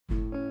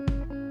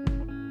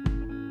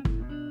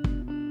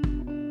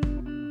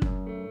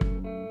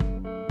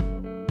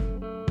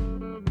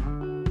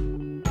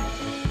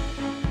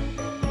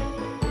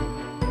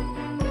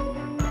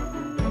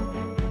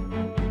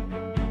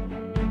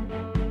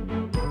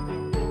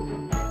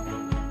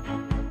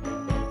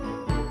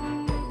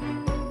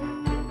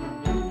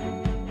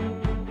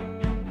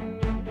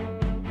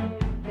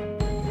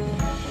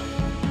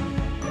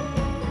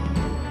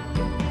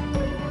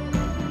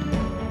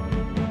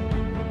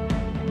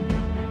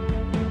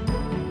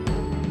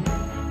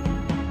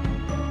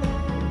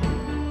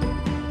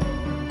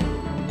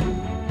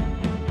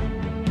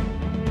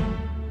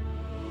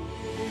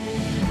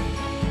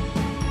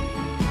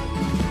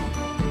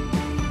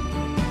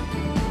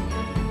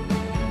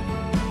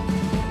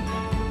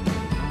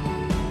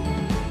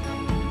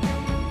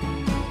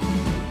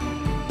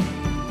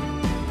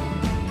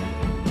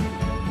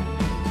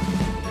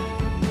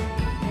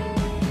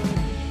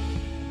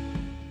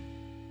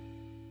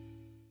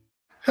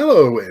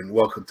Hello and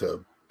welcome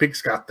to Big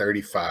Scott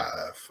 35.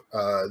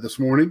 This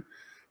morning,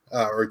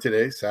 or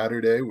today,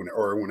 Saturday,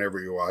 or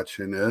whenever you're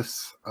watching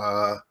this,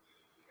 we're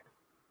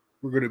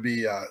going to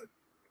be,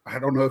 I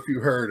don't know if you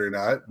heard or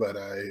not, but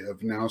I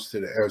have announced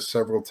it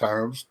several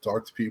times,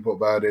 talked to people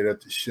about it at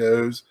the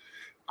shows.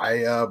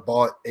 I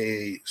bought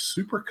a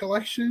super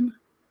collection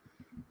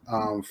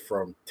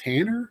from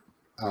Tanner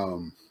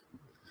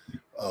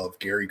of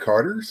Gary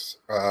Carter's.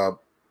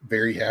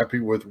 Very happy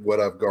with what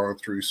I've gone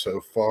through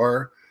so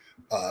far.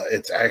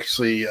 It's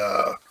actually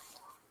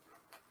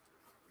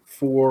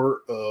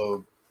 4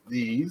 of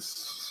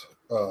these.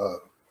 I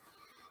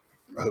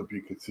hope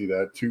you can see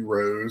that. 2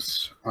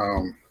 rows.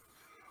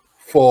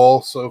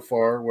 Full so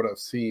far, what I've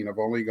seen. I've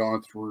only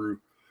gone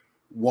through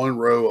 1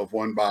 row of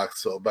 1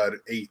 box, so about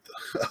 1/8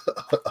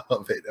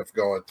 of it I've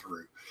gone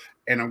through.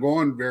 And I'm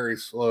going very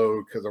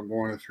slow because I'm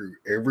going through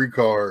every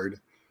card.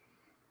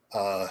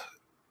 I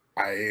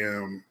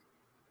am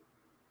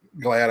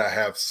glad I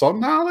have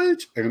some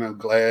knowledge, and I'm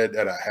glad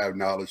that I have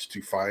knowledge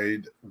to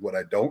find what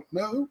I don't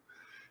know.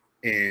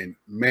 And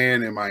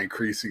man, am I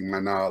increasing my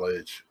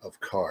knowledge of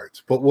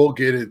cards. But we'll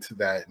get into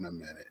that in a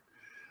minute.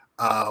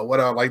 What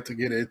I'd like to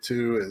get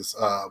into is,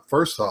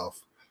 first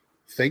off,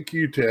 thank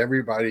you to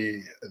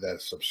everybody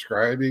that's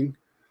subscribing.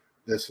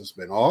 This has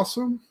been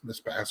awesome. This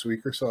past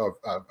week or so,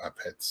 I've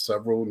had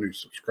several new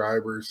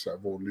subscribers,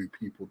 several new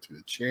people to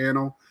the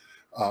channel.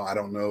 I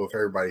don't know if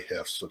everybody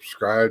has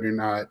subscribed or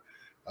not.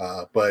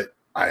 But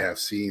I have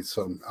seen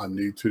some. I'm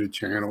new to the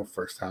channel,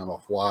 first time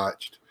I've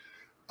watched,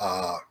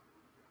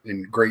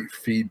 and great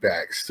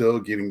feedback. Still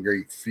getting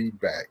great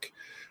feedback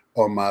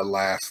on my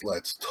last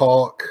Let's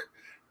Talk.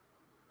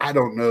 I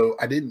don't know.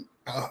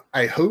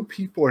 I hope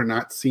people are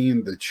not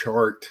seeing the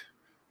chart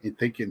and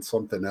thinking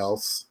something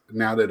else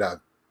now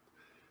that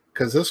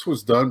because this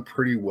was done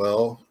pretty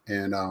well,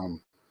 and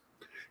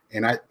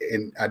I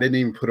didn't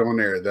even put on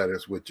there that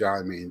it's with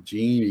John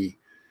Mangini.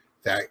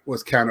 That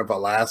was kind of a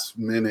last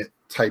minute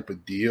type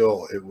of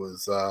deal. It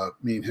was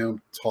me and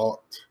him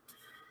talked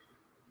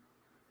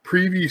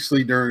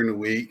previously during the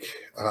week.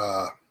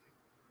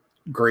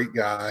 Great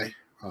guy.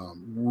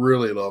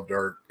 Really loved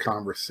our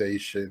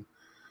conversation.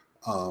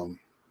 Man,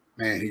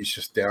 he's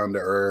just down to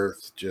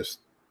earth,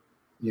 just,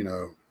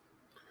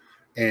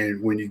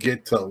 and when you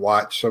get to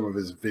watch some of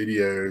his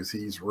videos,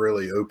 he's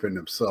really opened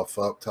himself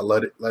up to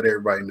let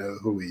everybody know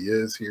who he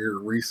is here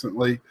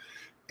recently.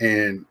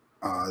 And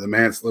the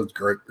man's lived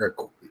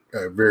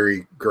a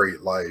very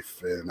great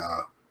life, and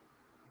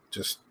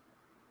just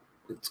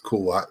it's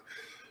cool.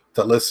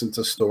 To listen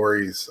to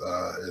stories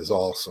is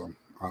awesome.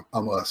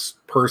 I'm a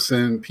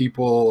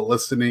people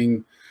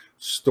listening,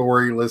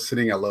 story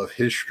listening. I love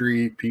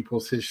history,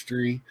 people's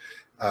history.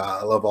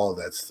 I love all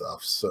that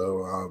stuff.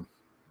 So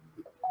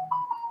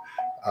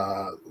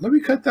let me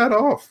cut that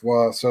off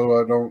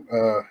so I don't.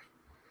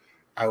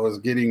 I was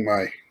getting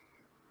my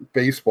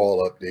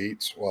baseball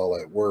updates while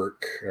at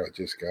work. I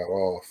just got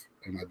off,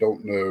 and I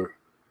don't know.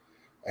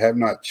 I have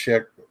not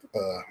checked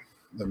the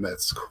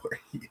Mets score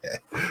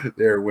yet.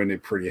 They were winning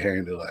pretty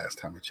handy last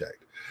time I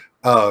checked.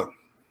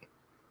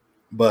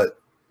 But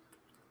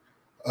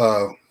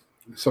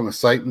some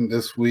excitement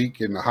this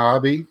week in the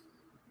hobby,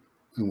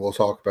 and we'll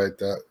talk about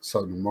that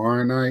some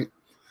tomorrow night.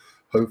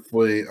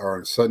 Hopefully, or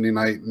on Sunday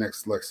night,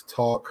 next Let's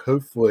Talk.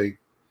 Hopefully,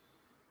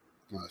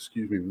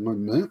 excuse me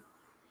 1 minute.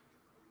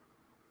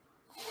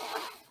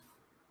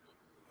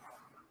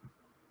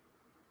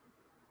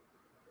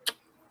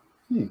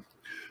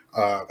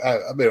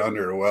 I've been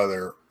under the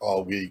weather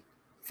all week,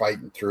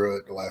 fighting through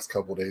it the last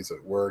couple of days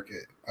at work.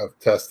 I've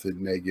tested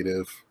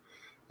negative.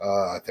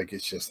 I think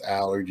it's just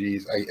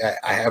allergies.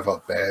 I have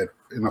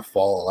in the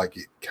fall, I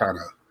get kind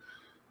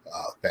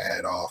of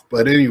bad off.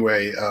 But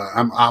anyway,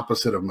 I'm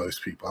opposite of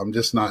most people. I'm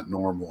just not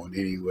normal in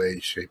any way,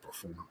 shape, or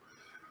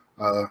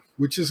form,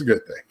 which is a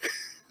good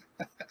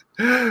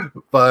thing.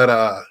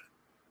 But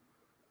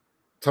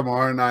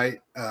tomorrow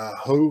night,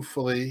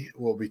 hopefully,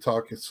 we'll be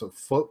talking some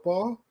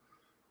football.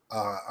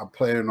 I'm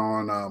planning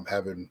on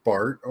having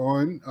Bart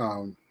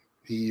on.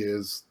 He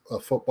is a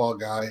football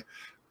guy.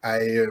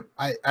 I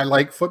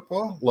like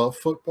football, love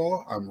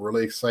football. I'm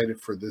really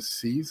excited for this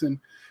season.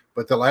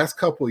 But the last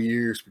couple of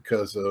years,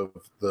 because of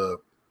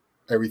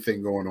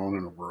everything going on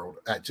in the world,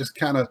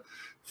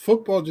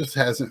 football just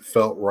hasn't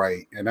felt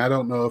right. And I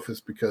don't know if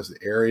it's because the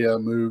area I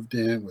moved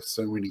in with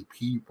so many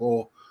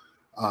people.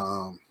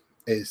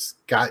 It's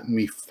gotten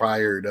me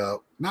fired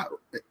up,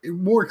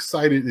 more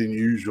excited than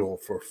usual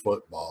for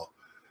football.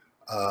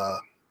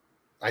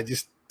 I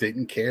just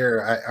didn't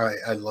care.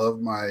 I love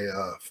my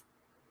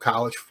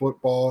college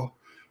football,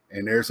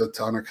 and there's a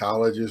ton of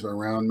colleges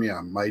around me.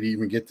 I might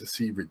even get to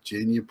see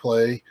Virginia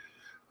play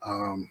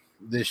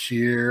this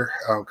year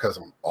because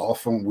I'm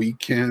off on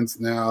weekends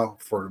now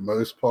for the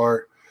most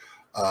part.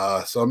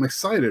 So I'm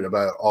excited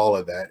about all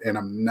of that. And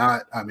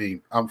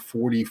I'm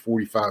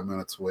 45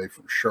 minutes away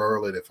from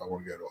Charlotte if I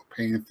want to go to a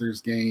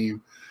Panthers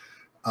game.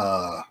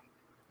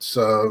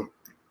 So,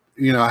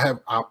 I have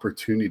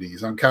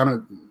opportunities. I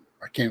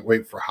can't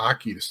wait for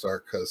hockey to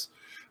start because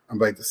I'm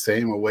about the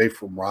same away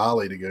from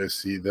Raleigh to go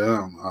see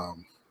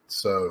them.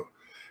 So,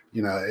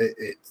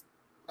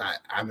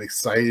 I'm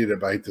excited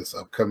about this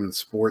upcoming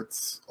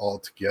sports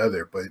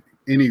altogether. But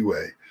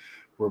anyway,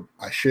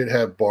 I should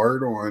have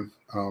Bart on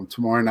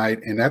tomorrow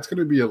night, and that's going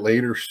to be a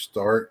later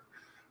start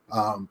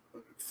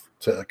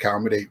to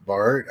accommodate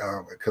Bart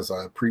because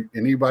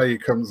anybody who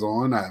comes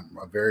on, I'm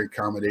very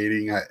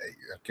accommodating.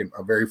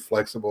 I'm very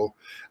flexible.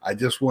 I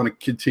just want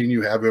to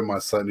continue having my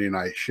Sunday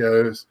night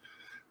shows,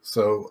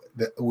 so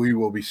that we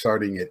will be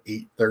starting at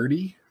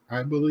 8:30,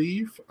 I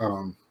believe.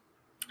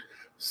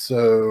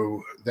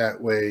 So that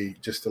way,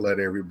 just to let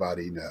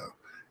everybody know.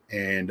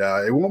 And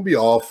it won't be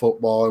all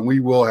football, and we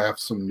will have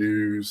some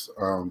news.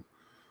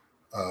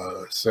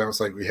 Sounds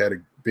like we had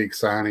a big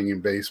signing in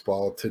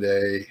baseball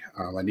today.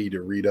 I need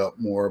to read up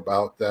more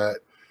about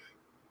that.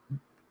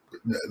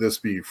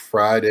 This will be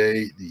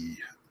Friday, the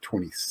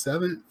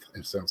 27th.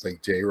 It sounds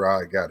like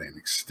J-Rod got an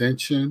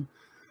extension,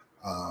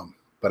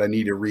 but I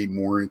need to read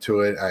more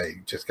into it.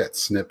 I just got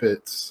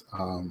snippets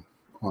on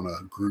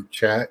a group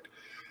chat.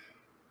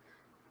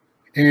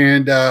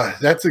 And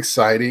that's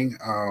exciting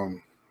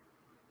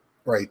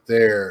right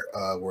there,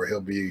 where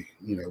he'll be,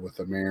 with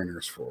the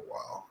Mariners for a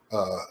while.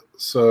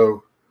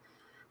 So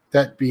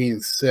that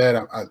being said,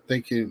 I'm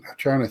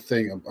trying to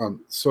think. I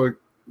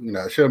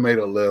should have made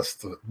a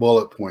list of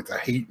bullet points. I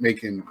hate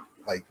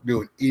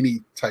doing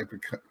any type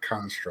of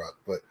construct,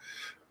 but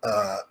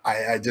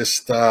I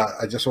just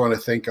want to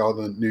thank all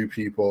the new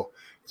people.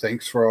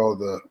 Thanks for all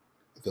the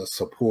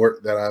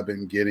support that I've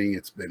been getting.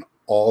 It's been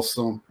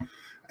awesome.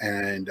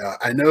 And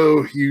I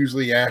know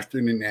usually after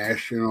the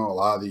national, a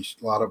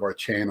lot of our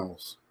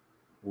channels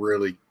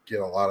really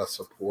get a lot of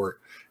support,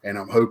 and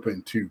I'm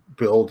hoping to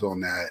build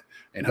on that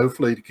and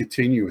hopefully to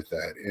continue with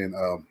that,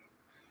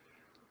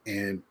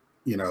 and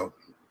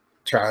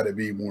try to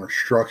be more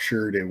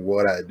structured in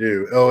what I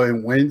do. Oh,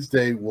 and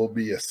Wednesday will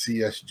be a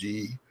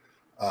CSG.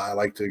 I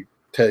like to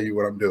tell you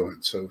what I'm doing.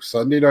 So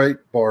Sunday night,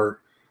 Bart.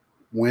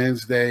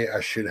 Wednesday,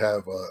 I should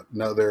have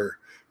another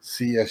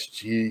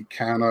CSG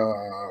kind of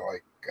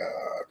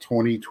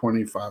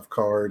 2025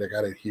 card. I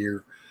got it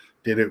here.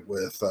 Did it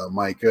with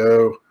Mike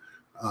O.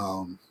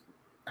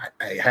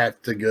 I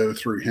have to go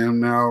through him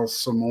now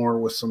some more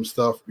with some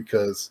stuff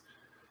because,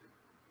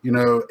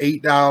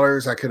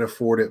 $8, I could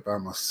afford it by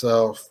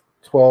myself.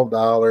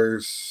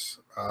 $12,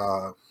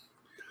 I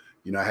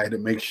had to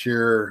make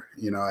sure,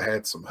 I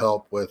had some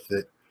help with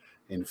it.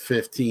 And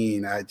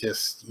 15, I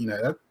just,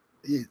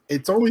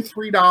 it's only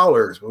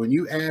 $3, but when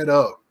you add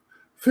up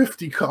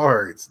 50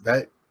 cards,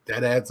 that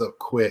adds up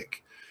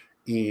quick.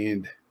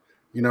 And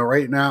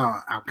right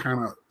now I'm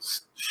kind of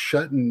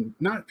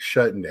not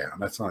shutting down.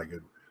 That's not a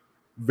good.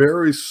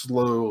 Very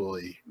slow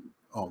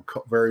on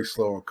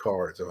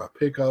cards. If I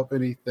pick up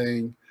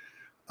anything,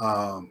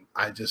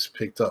 I just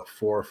picked up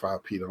 4 or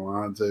 5 Pete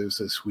Alonsos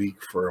this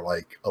week for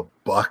like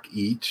 $1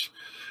 each,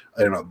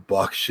 and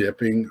 $1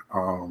 shipping.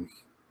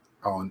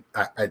 On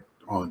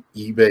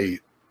eBay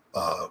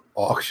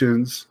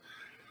auctions,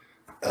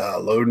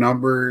 low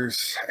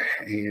numbers,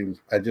 and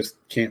I just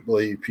can't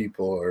believe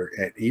people are.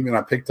 And even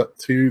I picked up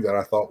 2 that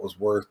I thought was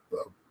worth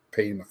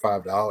paying the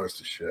 $5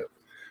 to ship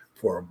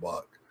for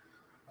 $1.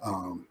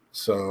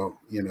 So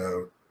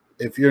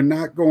if you're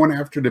not going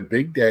after the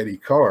Big Daddy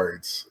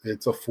cards,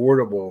 it's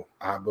affordable,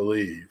 I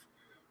believe,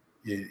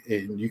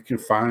 and you can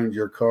find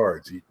your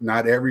cards.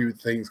 Not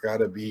everything's got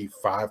to be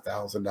 $5,000,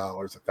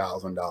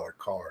 $1,000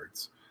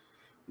 cards.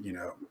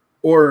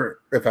 Or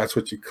if that's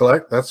what you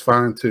collect, that's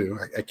fine too.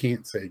 I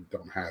can't say you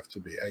don't have to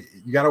be.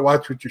 You got to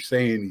watch what you're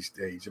saying these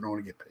days. You don't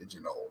want to get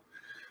pigeonholed.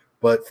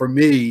 But for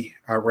me,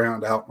 I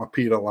round out my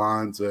Pete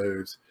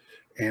Alonsos,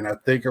 and I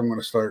think I'm going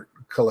to start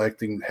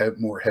collecting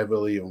more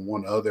heavily on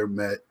one other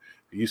Met.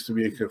 I used to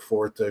be a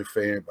Conforto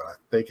fan, but I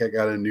think I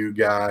got a new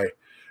guy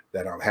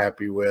that I'm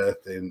happy with,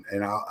 and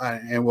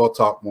we'll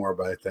talk more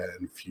about that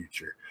in the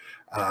future.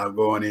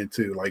 Going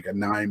into like a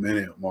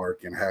 9-minute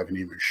mark and haven't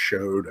even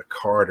showed a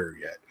Carter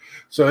yet.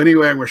 So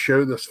anyway, I'm going to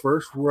show this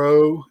first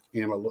row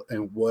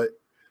and what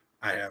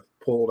I have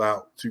pulled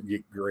out to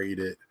get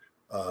graded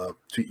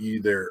to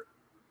either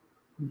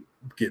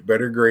get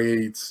better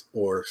grades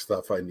or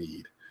stuff I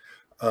need.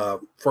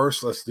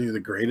 First, let's do the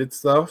graded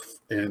stuff,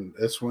 and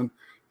this one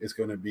is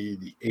going to be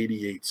the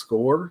 88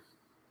 score.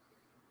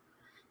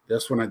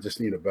 This one I just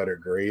need a better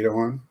grade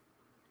on.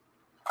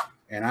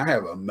 And I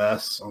have a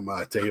mess on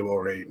my table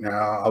right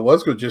now. I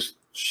was going to just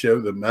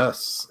show the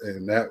mess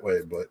in that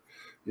way, but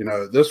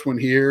this one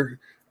here,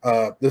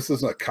 this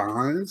is a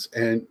cons,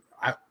 and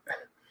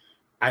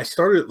I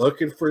started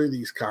looking for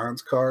these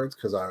cons cards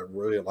because I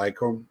really like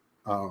them.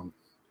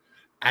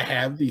 I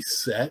have these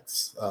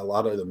sets, a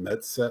lot of the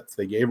Mets sets.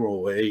 They gave them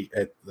away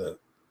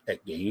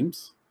at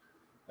games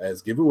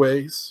as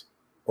giveaways,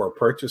 or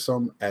purchase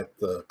them at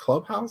the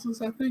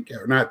clubhouses, I think,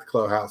 or not at the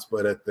clubhouse,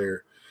 but at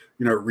their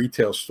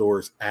retail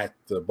stores at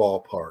the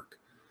ballpark.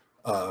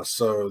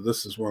 So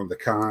this is one of the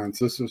cons.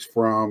 This is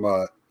from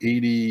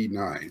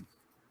 89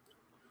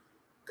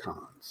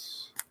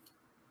 cons.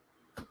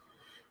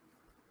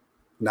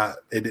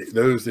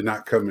 Those did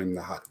not come in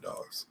the hot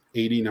dogs.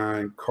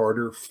 89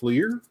 Carter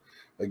Fleer.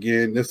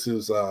 Again, this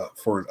is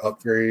for an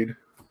upgrade.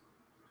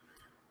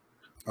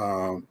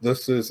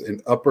 This is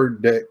an upper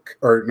deck,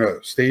 or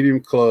no, Stadium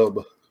Club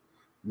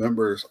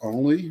members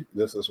only.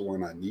 This is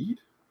one I need.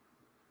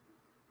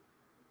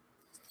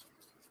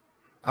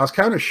 I was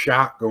kind of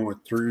shocked going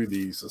through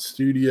these. A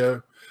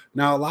studio.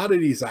 Now, a lot of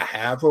these I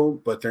have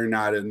them, but they're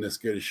not in this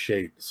good a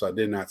shape, so I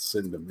did not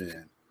send them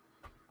in.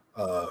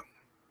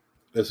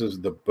 This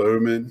is the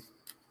Bowman.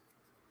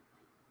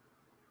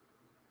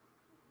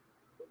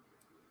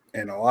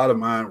 And a lot of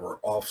mine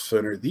were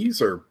off-center.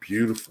 These are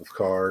beautiful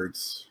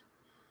cards.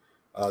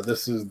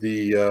 This is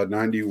the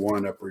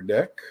 91 upper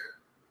deck.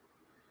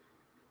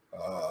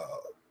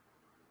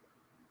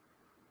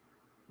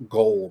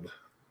 Gold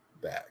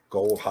back,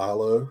 gold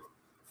hollow.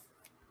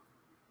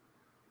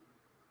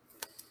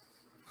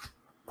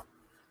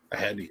 I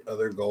had the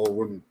other gold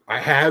one. I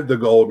had the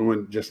gold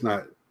one, just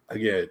not,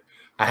 again,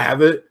 I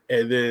have it,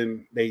 and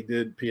then they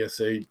did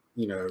PSA,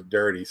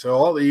 dirty. So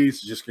all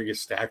these just gonna get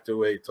stacked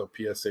away until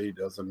PSA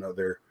does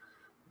another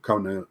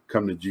come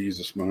to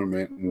Jesus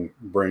moment and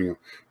bring them.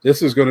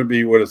 This is going to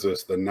be, what is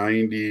this? The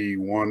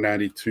 91,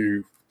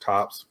 92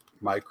 Topps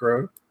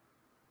Micro.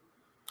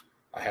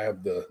 I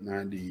have the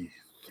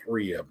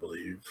 93, I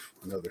believe.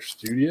 Another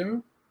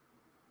studio.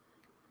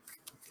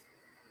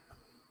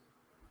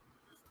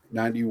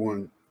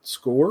 91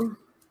 Score.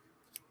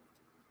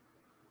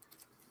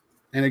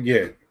 And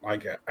again,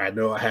 like I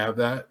know I have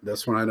that.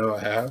 That's one I know I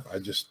have. I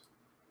just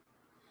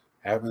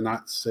have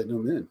not sent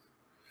them in.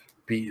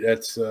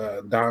 That's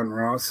Don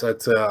Ross.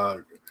 That's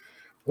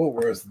what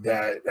was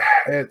that?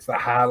 It's the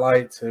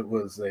highlights. It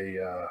was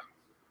a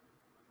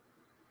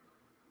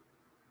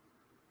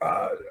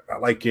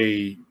like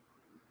a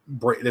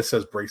break. This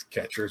says Brace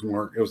Catcher's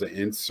Mark. It was an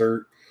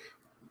insert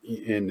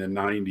in the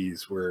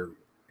 90s where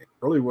it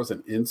really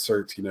wasn't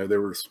inserts.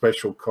 There were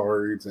special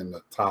cards in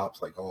the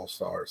tops, like All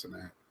Stars and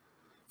that.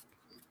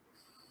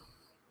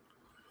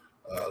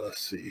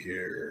 Let's see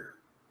here.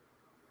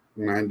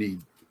 90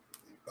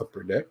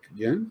 upper deck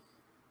again.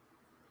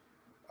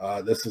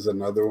 This is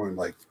another one,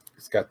 like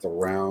it's got the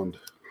round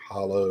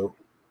hollow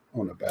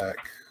on the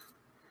back.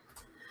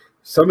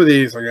 Some of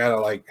these I gotta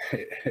like,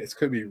 it's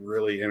gonna be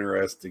really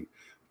interesting.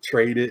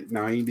 Trade It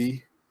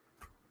 90.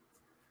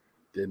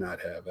 Did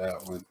not have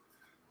that one.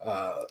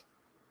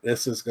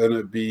 This is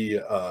gonna be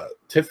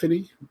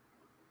Tiffany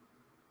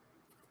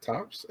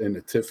Topps, and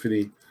the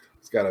Tiffany,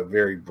 it's got a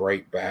very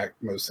bright back.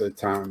 Most of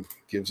the time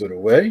gives it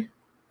away.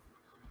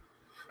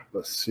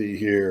 Let's see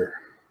here.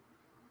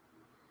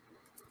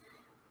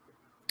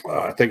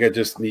 I think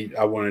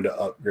I wanted to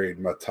upgrade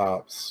my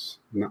Topps.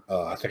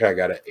 I think I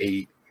got an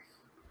 8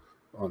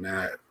 on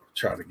that.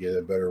 Try to get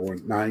a better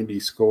one. 90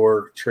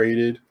 Score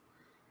traded.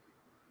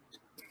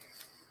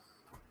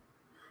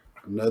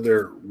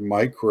 Another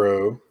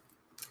Micro.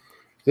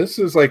 This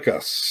is like a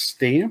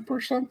stamp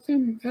or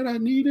something that I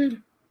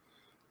needed.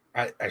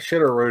 I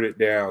should have wrote it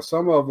down.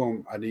 Some of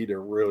them I need to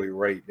really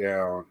write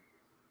down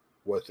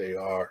what they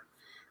are,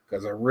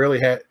 because I really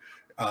had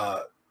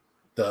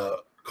the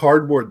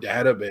cardboard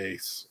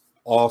database.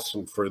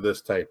 Awesome for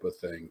this type of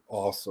thing.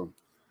 Awesome.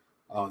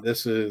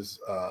 This is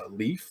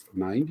Leaf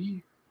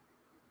 90.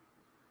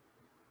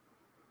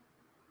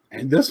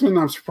 And this one,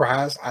 I'm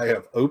surprised. I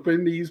have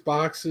opened these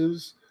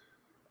boxes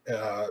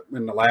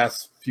in the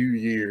last few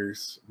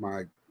years.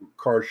 My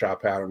card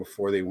shop had them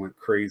before they went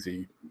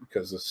crazy,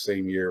 because the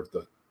same year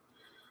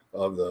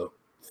of the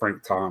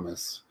Frank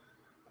Thomas.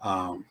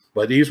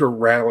 But these were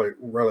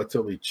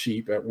relatively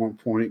cheap at one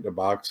point. The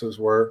boxes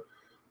were.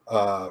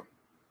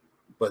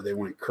 But they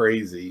went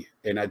crazy,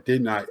 and I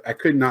could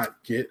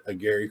not get a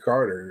Gary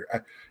Carter.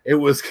 It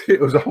was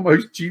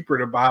almost cheaper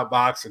to buy a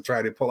box and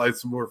try to pull out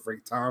some more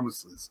Frank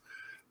Thomases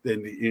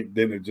than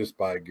to just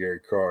buy a Gary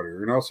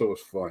Carter. And also it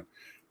was fun.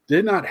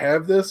 Did not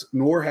have this,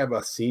 nor have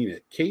I seen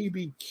it.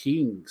 KB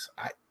Kings.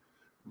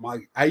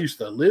 I used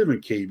to live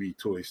in KB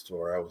Toy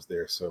Store. I was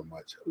there so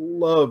much.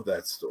 Love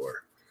that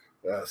store.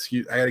 I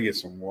got to get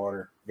some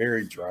water.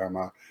 Very dry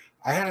mouth.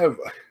 I have.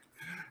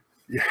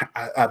 Yeah,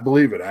 I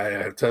believe it. I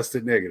have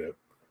tested negative.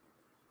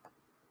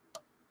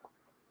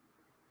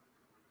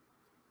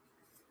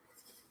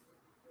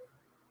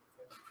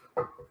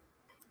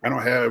 I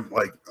don't have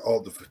like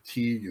all the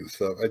fatigue and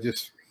stuff. I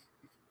just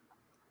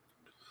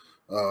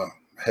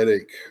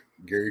headache.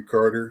 Gary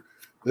Carter.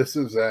 This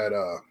is at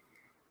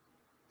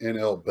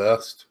NL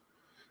Best.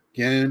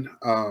 Again,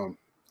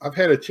 I've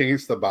had a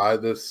chance to buy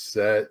this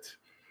set.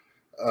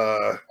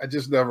 I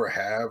just never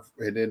have,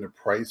 and then the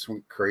price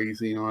went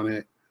crazy on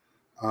it.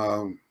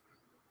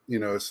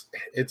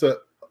 It's a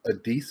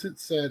decent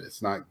set.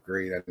 It's not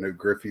great. I know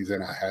Griffey's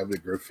in. I have the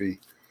Griffey.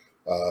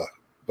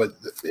 But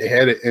they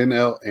had an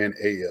NL and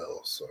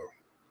AL, so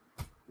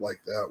like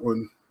that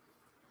one.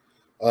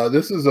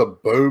 This is a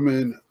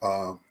Bowman,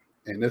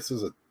 and this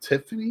is a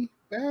Tiffany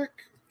back.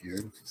 You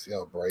can see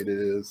how bright it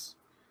is.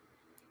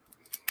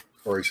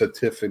 Or he said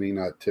Tiffany,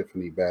 not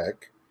Tiffany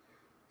back.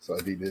 So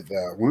I did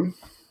that one.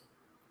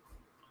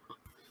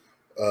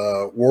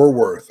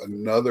 Warworth,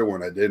 another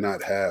one I did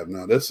not have.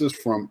 Now, this is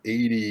from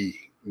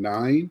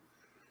 89.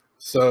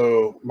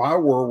 So my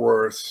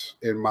Woolworths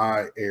in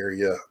my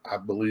area, I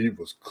believe,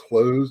 was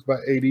closed by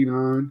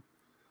 89.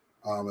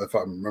 If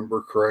I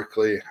remember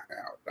correctly,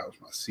 that was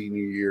my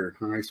senior year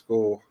in high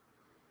school.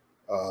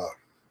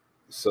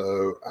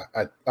 So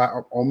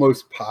I'm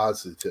almost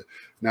positive.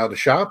 Now the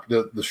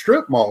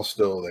strip mall's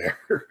still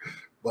there,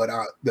 but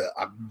I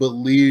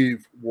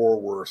believe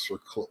Woolworths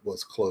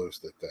was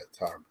closed at that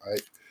time. I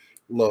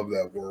love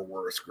that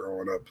Woolworths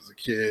growing up as a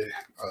kid.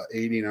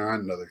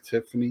 89, another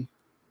Tiffany.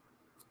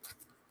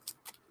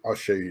 I'll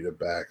show you the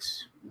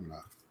backs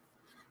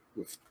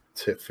with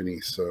Tiffany.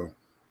 So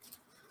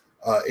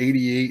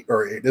 88,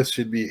 or this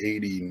should be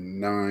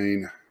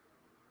 89.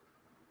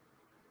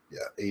 Yeah,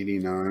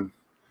 89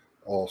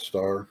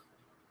 All-Star.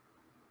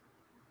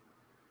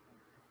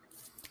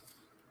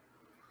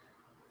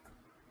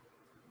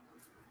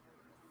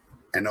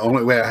 And the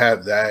only way I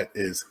have that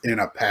is in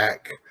a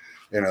pack,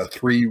 in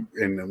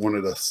one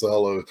of the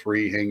Cello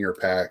 3 hanger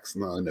packs,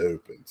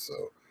 unopened. So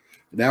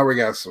now we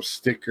got some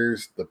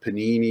stickers, the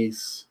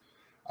Paninis.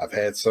 I've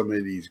had some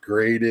of these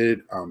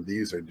graded.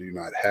 These I do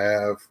not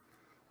have.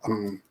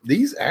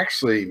 These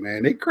actually,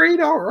 man, they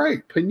grade all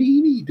right.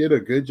 Panini did a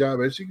good job.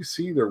 As you can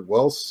see, they're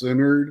well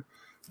centered.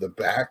 The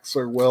backs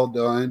are well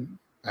done.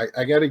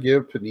 I got to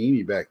give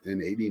Panini back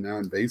then,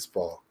 89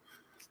 baseball.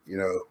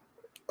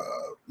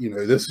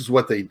 This is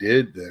what they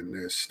did then.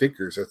 There's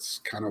stickers. That's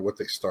kind of what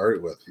they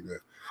started with,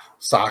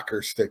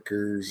 soccer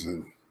stickers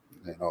and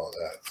all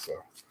that. So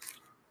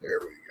there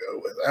we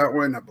go with that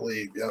one. I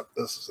believe, yep,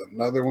 this is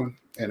another one.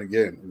 And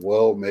again,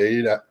 well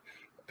made.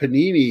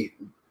 Panini,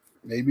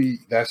 maybe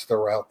that's the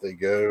route they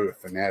go.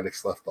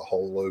 Fanatics left the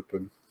hole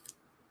open.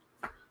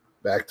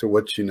 Back to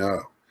what you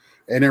know.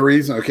 And the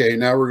reason, okay,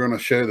 now we're going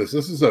to show this.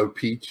 This is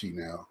O-Pee-Chee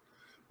now.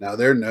 Now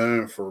they're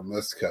known for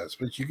miscuts,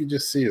 but you can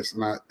just see it's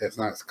not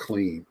as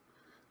clean.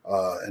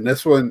 And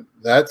this one,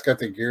 that's got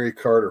the Gary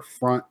Carter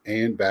front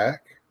and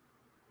back.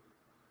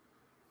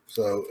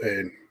 So,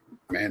 and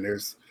man,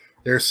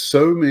 there's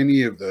so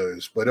many of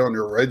those, but on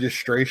their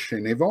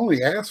registration, they've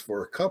only asked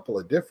for a couple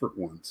of different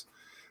ones.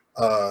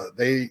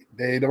 They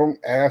don't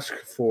ask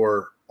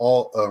for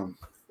all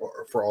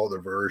for all the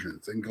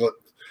versions, and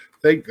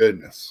thank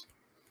goodness.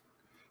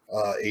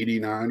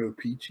 89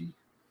 O-Pee-Chee.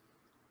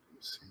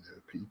 Let's see the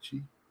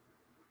O-Pee-Chee.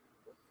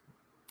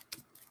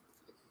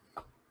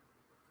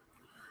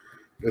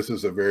 This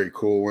is a very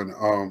cool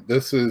one.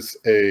 This is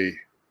the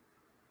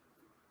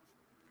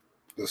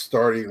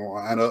starting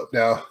lineup.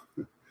 Now,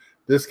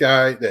 this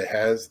guy that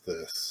has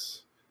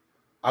this,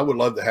 I would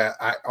love to have.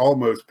 I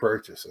almost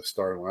purchased a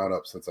starting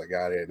lineup since I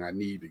got it, and I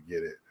need to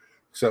get it.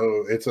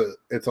 So it's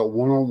a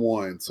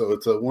one-on-one. So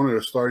it's one of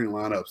the starting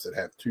lineups that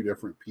have two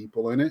different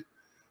people in it.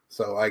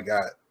 So I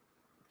got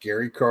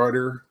Gary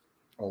Carter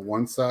on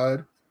one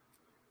side,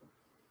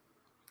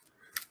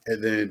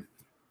 and then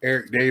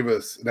Eric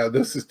Davis. Now,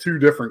 this is two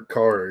different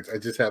cards. I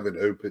just haven't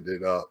opened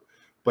it up.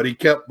 But he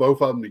kept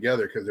both of them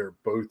together because they're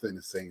both in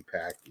the same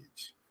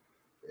package.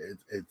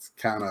 It's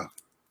kind of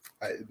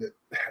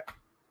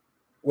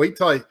 – wait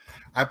till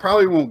I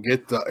probably won't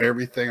get to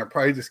everything. I'll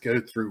probably just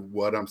go through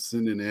what I'm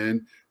sending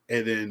in,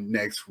 and then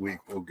next week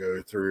we'll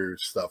go through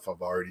stuff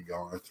I've already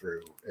gone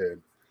through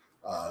and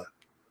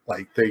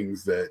like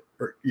things that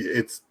are,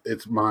 it's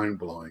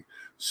mind-blowing.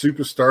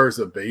 Superstars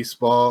of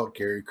Baseball,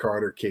 Gary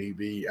Carter,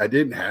 KB. I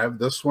didn't have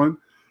this one.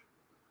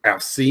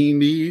 I've seen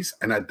these,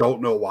 and I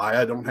don't know why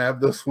I don't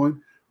have this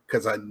one,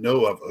 because I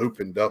know I've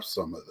opened up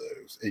some of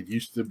those. It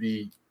used to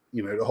be,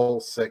 the whole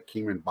set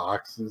came in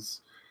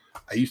boxes.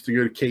 I used to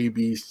go to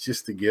KB's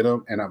just to get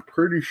them, and I'm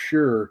pretty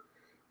sure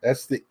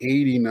that's the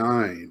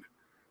 89.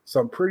 So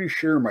I'm pretty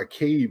sure my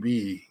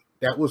KB,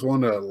 that was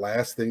one of the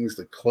last things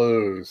to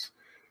close.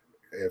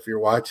 If you're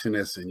watching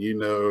this and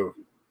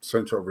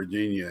Central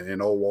Virginia and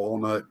Old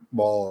Walnut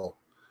Mall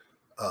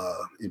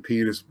in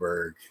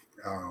Petersburg,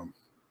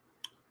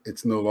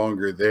 it's no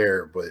longer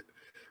there, but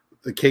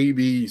the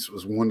KB's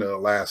was one of the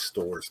last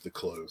stores to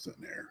close in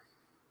there.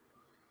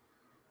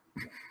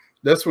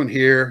 This one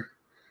here,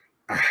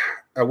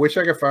 I wish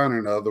I could find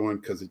another one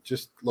because it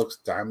just looks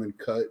diamond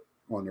cut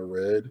on the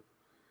red.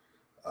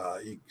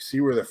 You can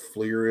see where the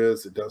Fleer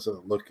is. It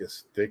doesn't look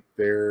as thick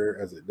there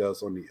as it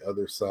does on the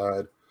other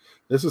side.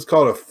 This is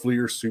called a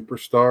Fleer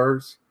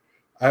Superstars.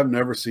 I've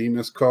never seen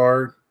this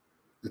card.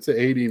 It's an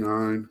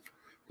 89.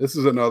 This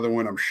is another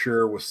one I'm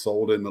sure was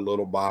sold in the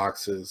little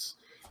boxes.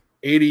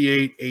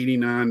 88,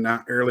 89,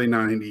 not early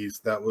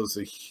 90s. That was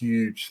a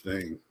huge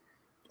thing.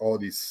 All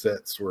these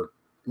sets were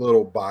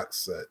little box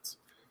sets.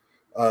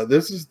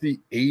 This is the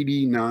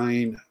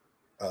 89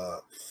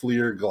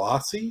 Fleer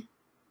Glossy.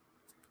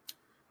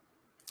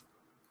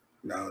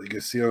 Now you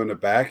can see on the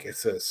back, it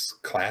says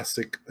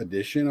Classic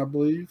Edition, I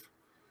believe.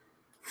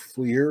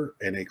 Fleer,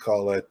 and they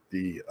call it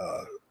the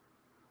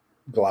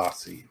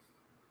Glossy.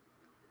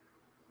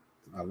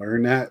 I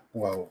learned that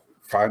while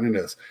finding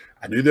this.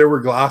 I knew there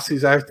were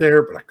glossies out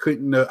there, but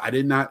I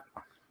did not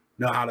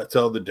know how to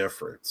tell the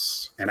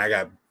difference. And I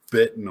got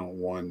bitten on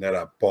one that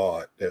I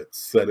bought that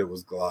said it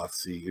was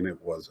glossy, and it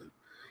wasn't.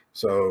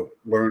 So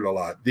learned a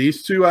lot.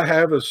 These two I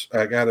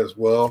got as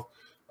well.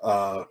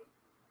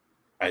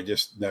 I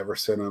just never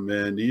sent them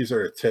in. These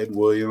are Ted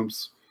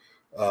Williams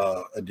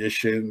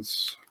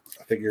editions.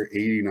 I think they're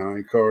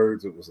 89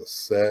 cards. It was a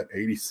set,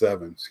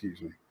 87,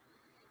 excuse me.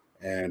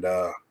 And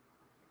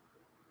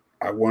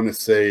I want to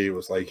say it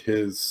was like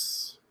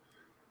his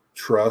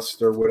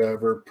trust or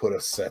whatever put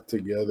a set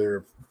together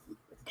of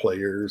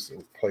players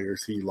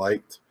he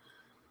liked.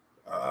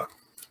 I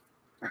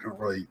don't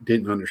really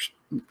didn't understand.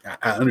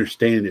 I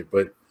understand it,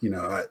 but you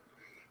know,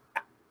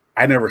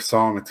 I never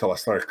saw him until I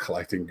started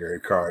collecting Gary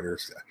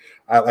Carter's.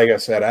 Like I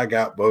said, I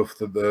got both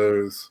of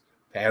those,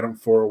 had them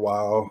for a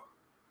while,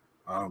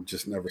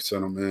 just never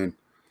sent them in.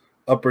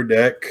 Upper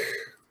Deck.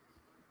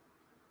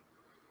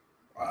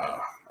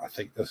 I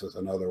think this is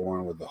another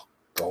one with the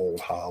gold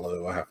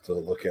hollow. I have to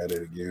look at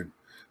it again.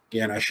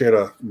 Again, I should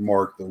have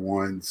marked the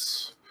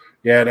ones.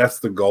 Yeah, that's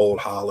the gold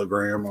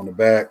hologram on the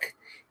back.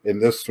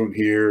 And this one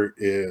here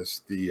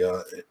is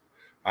the,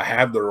 I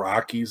have the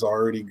Rockies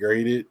already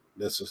graded.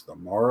 This is the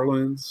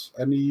Marlins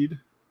I need.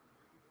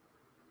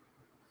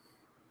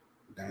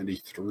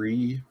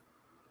 93.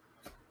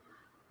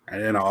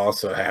 And then I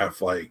also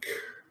have like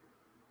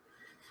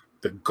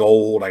the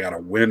gold. I got a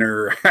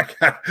winner.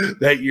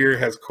 That year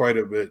has quite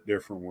a bit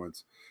different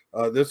ones.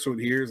 This one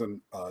here is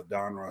a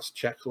Don Ross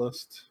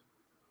checklist.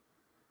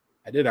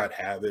 I did not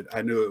have it.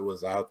 I knew it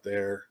was out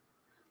there.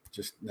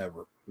 Just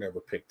never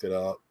picked it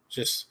up.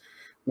 Just,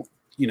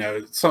 you know,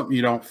 it's something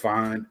you don't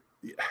find.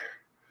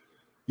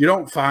 You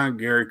don't find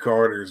Gary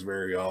Carter's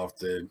very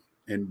often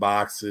in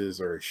boxes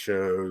or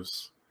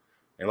shows,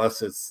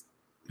 unless it's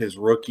his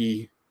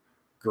rookie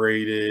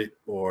graded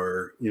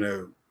or, you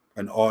know,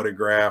 an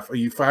autograph. Or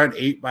you find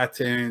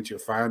 8x10s, you'll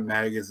find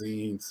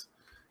magazines.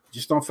 You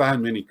just don't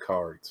find many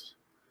cards.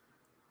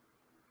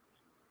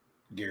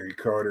 Gary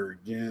Carter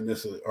again.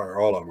 This is, or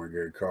all of them are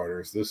Gary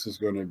Carter's. This is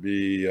going to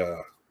be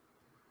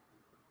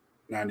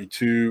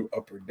 92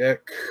 Upper Deck.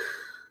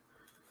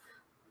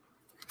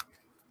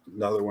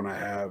 Another one I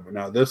have.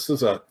 Now, this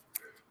is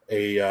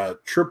a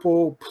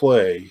triple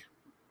play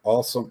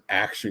awesome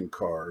action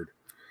card.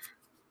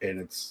 And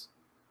it's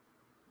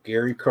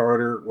Gary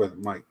Carter with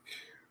Mike.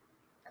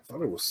 I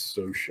thought it was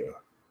Sosha,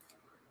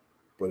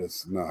 but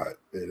it's not.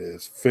 It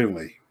is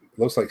Finley. It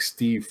looks like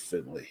Steve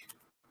Finley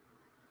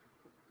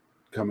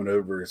coming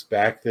over his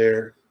back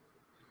there.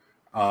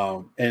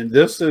 And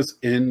this is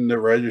in the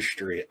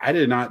registry. I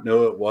did not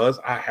know it was.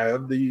 I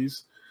have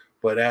these,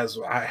 but as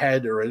I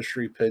had the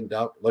registry pinned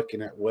up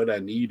looking at what I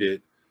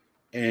needed,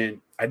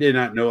 and I did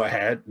not know I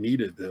had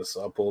needed this.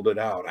 So I pulled it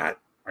out.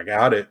 I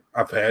got it.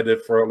 I've had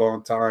it for a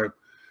long time.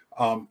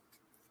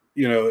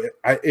 You know,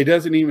 it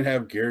doesn't even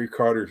have Gary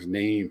Carter's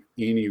name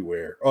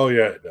anywhere. Oh,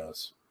 yeah, it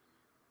does.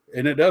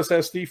 And it does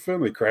have Steve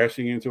Finley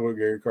crashing into a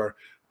Gary Carter.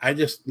 I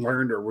just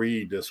learned to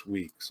read this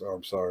week, so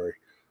I'm sorry.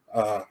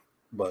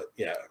 But,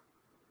 yeah,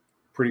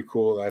 pretty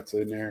cool that's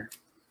in there.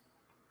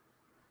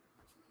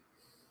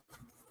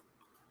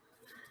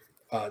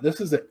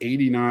 This is an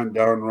 89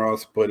 Don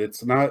Ross, but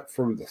it's not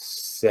from the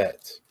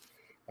set.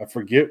 I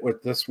forget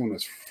what this one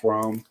is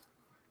from.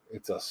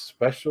 It's a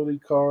specialty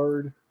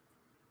card.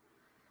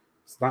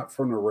 It's not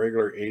from the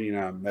regular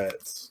 89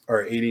 Mets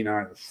or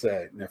 89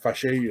 set. And if I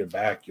show you the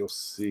back, you'll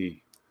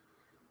see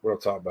what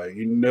I'm talking about.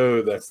 You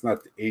know that's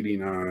not the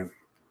 89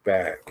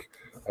 back.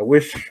 I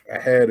wish I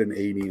had an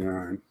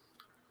 89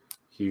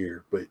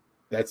 here, but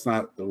that's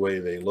not the way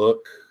they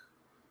look.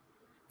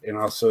 And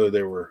also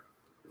they were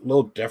a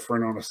little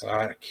different on the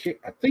side.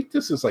 I think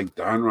this is like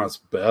Don Ross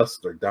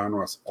Best or Don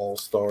Ross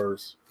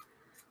All-Stars.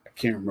 I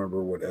can't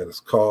remember what that is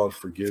called.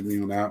 Forgive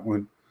me on that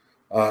one.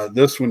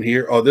 This one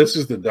here, oh, this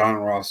is the Don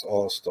Ross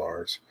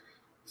All-Stars.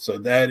 So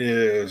that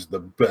is the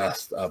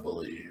best, I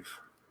believe.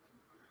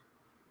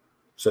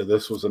 So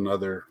this was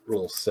another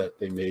little set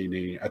they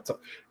made.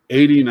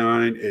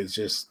 89 is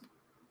just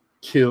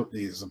killed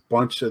these, a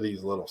bunch of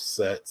these little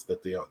sets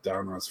that the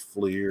Don Ross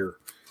Fleer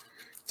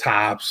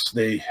tops.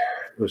 It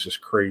was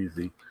just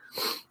crazy.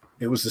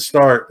 It was the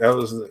start.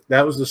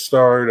 That was the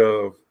start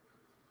of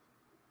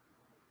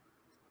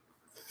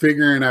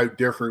figuring out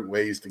different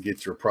ways to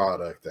get your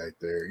product out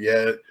there.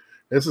 Yeah,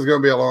 this is going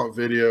to be a long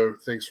video.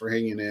 Thanks for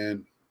hanging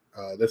in.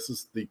 This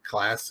is the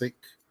classic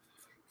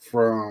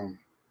from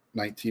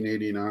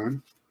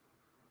 1989.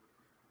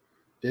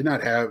 Did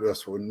not have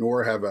this one,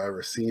 nor have I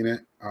ever seen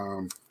it.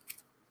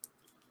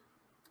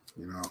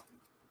 You know,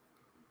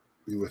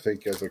 you would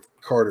think as a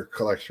Carter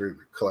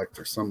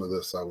collector, some of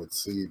this I would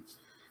see.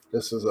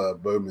 This is a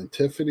Bowman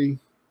Tiffany.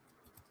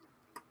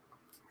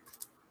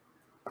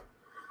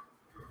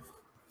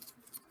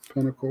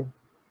 Pinnacle.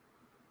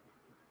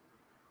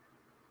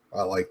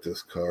 I like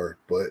this card,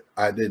 but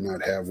I did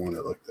not have one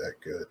that looked that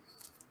good.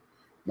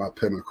 My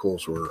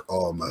Pinnacles were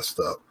all messed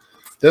up.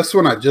 This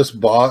one I just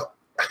bought,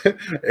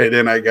 and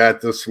then I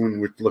got this one,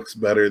 which looks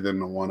better than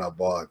the one I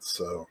bought.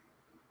 So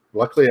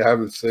luckily I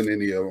haven't sent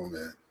any of them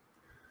in.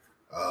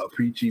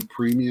 PG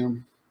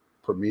Premium,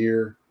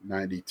 Premier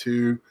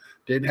 92.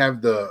 Didn't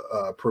have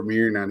the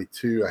Premier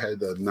 92. I had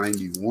the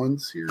 91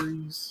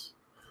 series.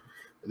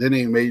 And then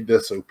they made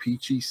this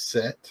O-Pee-Chee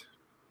set.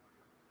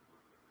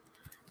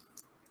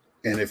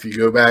 And if you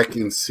go back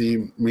and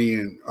see me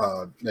and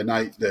the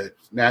night that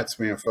Nats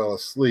man fell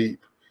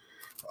asleep,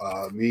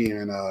 me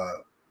and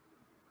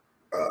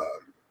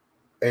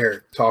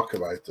Eric talk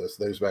about this,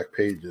 those back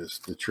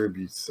pages, the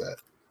tribute set,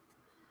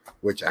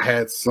 which I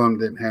had some,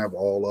 didn't have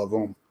all of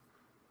them,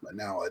 but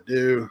now I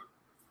do.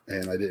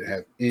 And I didn't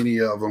have any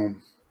of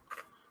them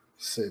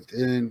sent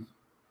in.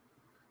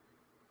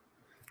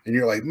 And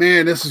you're like,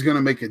 man, this is going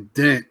to make a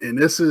dent. And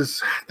this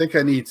is, I think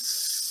I need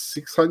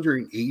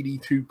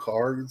 682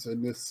 cards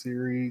in this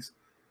series.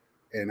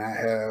 And I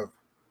have,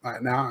 I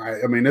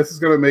mean, this is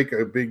going to make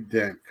a big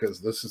dent because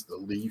this is the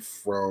Leaf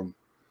from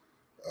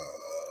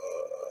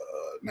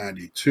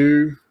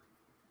 92.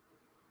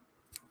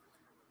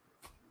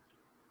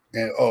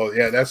 And oh,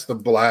 yeah, that's the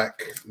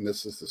black. And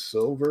this is the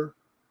silver.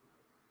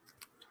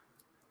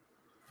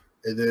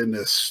 And then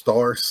the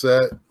star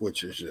set,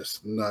 which is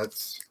just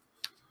nuts.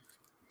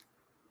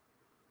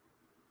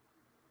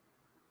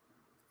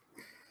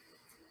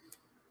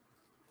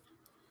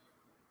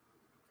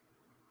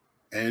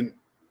 And,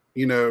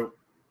 you know,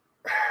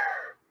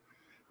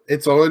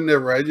 it's on the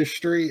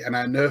registry. And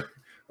I know,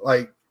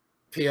 like,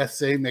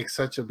 PSA makes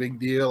such a big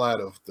deal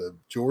out of the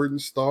Jordan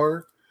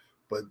star,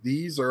 but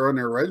these are on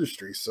their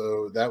registry.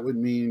 So that would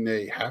mean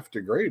they have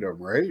to grade them,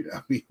 right? I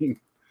mean,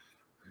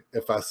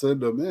 if I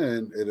send them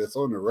in and it's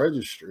on the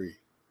registry,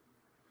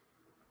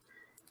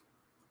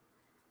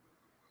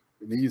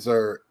 these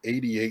are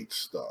 88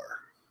 star.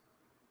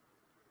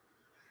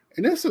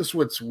 And this is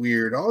what's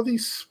weird. All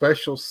these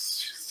special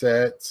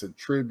sets and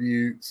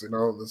tributes and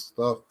all this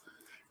stuff.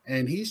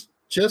 And he's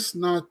just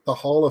not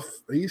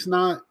he's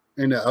not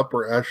in the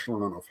upper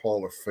echelon of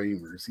Hall of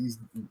Famers. He's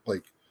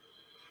like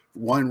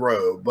one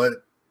row.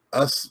 But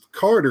us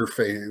Carter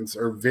fans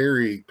are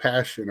very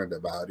passionate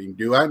about him.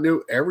 Do I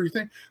know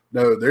everything?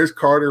 No, there's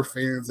Carter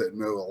fans that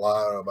know a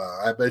lot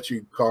about. I bet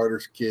you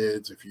Carter's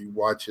kids, if you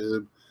watch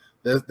him,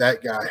 that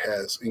guy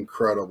has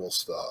incredible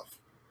stuff.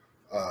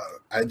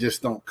 I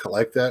just don't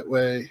collect that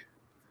way.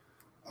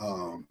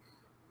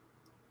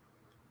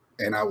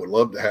 And I would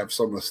love to have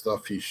some of the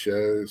stuff he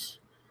shows.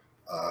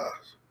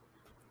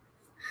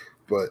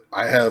 But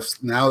I have,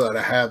 now that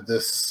I have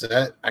this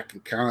set, I can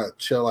kind of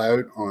chill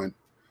out on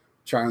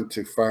trying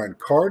to find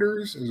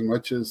Carters as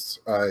much as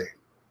I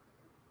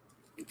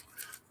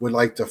would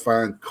like to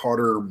find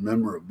Carter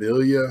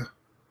memorabilia,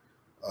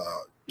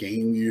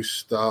 game use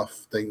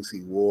stuff, things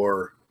he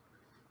wore.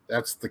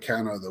 That's the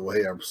kind of the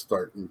way I'm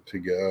starting to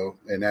go.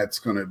 And that's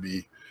going to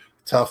be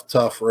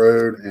tough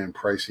road and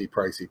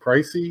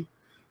pricey.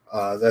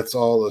 That's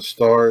all the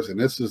stars. And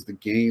this is the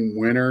game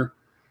winner.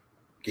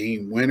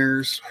 Game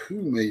winners. Who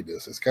made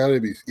this? It's got to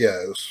be,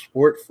 yeah, it was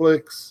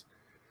Sportflix.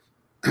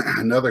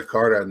 Another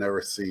card I've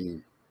never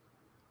seen.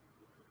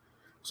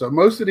 So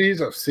most of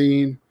these I've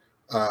seen.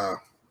 A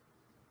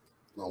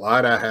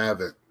lot I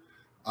haven't.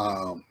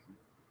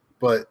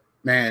 But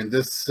man,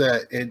 this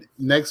set, and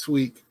next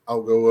week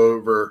I'll go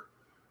over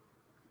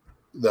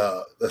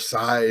the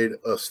side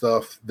of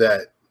stuff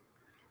that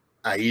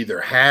I either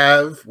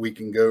have, we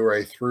can go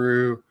right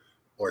through,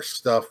 or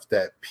stuff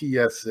that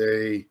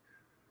PSA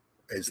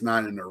is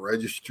not in the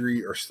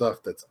registry, or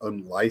stuff that's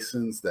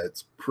unlicensed.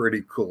 That's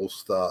pretty cool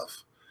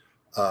stuff.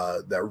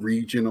 The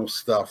regional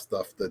stuff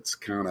that's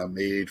kind of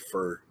made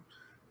for,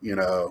 you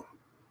know,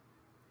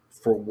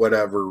 for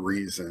whatever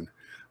reason.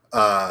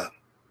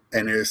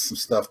 And there's some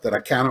stuff that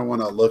I kind of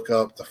want to look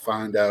up to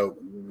find out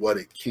what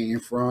it came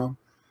from.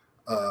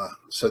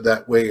 So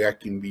that way I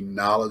can be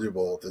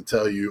knowledgeable to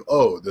tell you,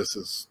 oh, this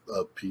is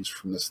a piece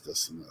from this,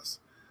 and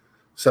this.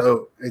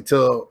 So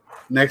until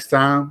next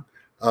time,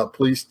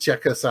 please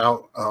check us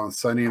out on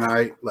Sunday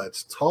night.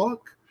 Let's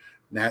talk.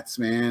 Nats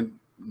man,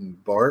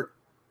 Bart.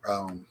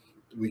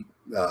 We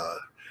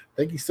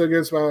think he still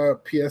goes by a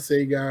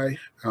PSA guy.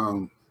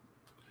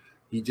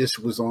 He just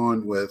was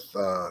on with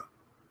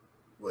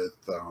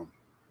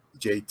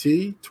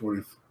JT,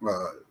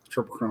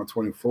 Triple Crown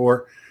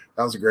 24.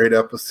 That was a great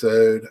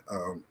episode.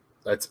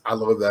 I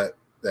love that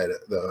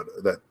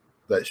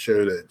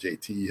show that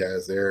JT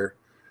has there.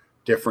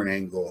 Different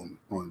angle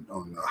on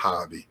the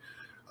hobby.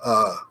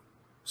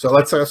 So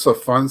let's have some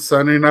fun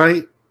Sunday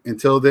night.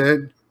 Until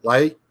then,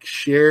 like,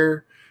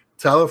 share,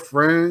 tell a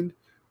friend.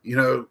 You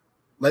know,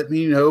 let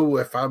me know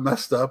if I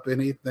messed up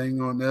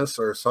anything on this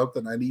or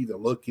something I need to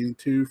look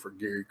into for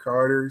Gary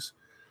Carter's.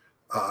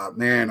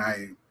 Man,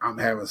 I'm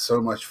having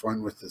so much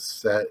fun with this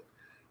set,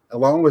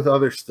 along with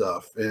other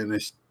stuff. And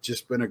it's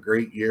just been a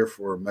great year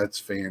for a Mets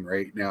fan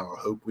right now. I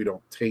hope we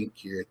don't tank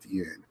here at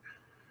the end.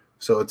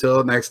 So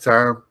until next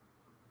time,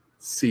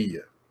 see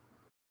ya.